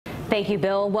Thank you,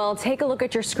 Bill. Well, take a look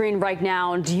at your screen right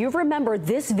now. Do you remember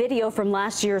this video from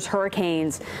last year's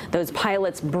hurricanes? Those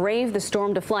pilots braved the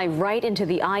storm to fly right into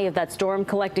the eye of that storm,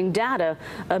 collecting data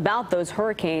about those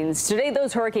hurricanes. Today,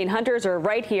 those hurricane hunters are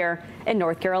right here in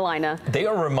North Carolina. They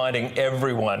are reminding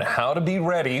everyone how to be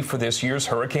ready for this year's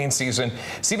hurricane season.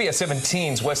 CBS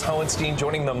 17's Wes Hohenstein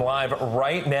joining them live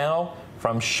right now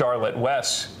from Charlotte.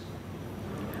 Wes.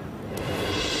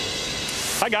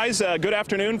 Hi, guys. Good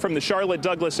afternoon from the Charlotte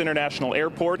Douglas International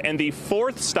Airport and the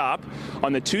fourth stop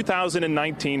on the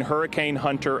 2019 Hurricane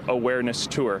Hunter Awareness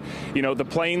Tour. You know, the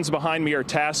planes behind me are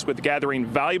tasked with gathering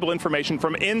valuable information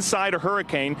from inside a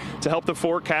hurricane to help the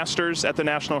forecasters at the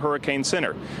National Hurricane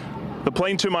Center. The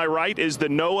plane to my right is the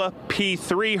NOAA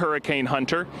P3 Hurricane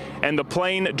Hunter, and the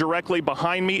plane directly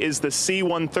behind me is the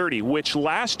C-130, which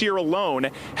last year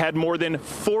alone had more than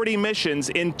 40 missions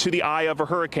into the eye of a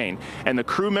hurricane. And the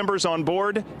crew members on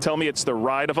board tell me it's the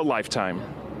ride of a lifetime.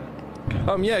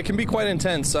 Yeah, it can be quite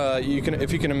intense.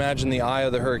 If you can imagine, the eye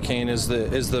of the hurricane is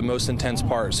the most intense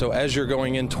part. So as you're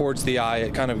going in towards the eye,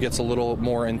 it kind of gets a little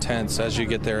more intense as you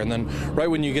get there. And then right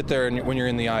when you get there and when you're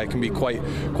in the eye, it can be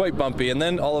quite bumpy. And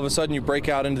then all of a sudden you break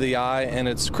out into the eye and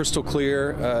it's crystal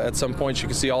clear. At some points you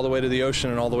can see all the way to the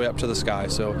ocean and all the way up to the sky.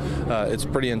 So it's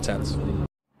pretty intense.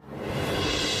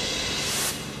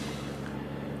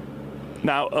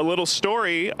 Now, a little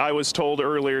story I was told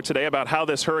earlier today about how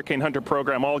this Hurricane Hunter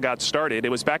program all got started. It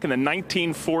was back in the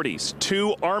 1940s.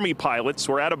 Two Army pilots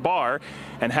were at a bar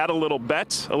and had a little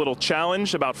bet, a little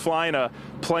challenge about flying a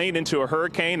plane into a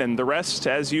hurricane, and the rest,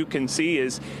 as you can see,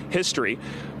 is history.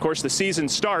 Of course, the season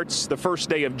starts the first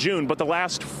day of June, but the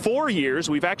last 4 years,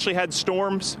 we've actually had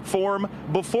storms form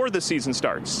before the season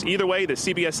starts. Either way, the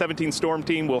CBS 17 Storm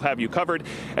Team will have you covered,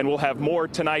 and we'll have more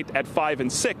tonight at 5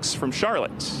 and 6 from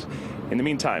Charlotte. In the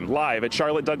meantime, live at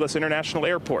Charlotte Douglas International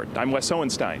Airport, I'm Wes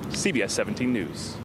Hohenstein, CBS 17 News.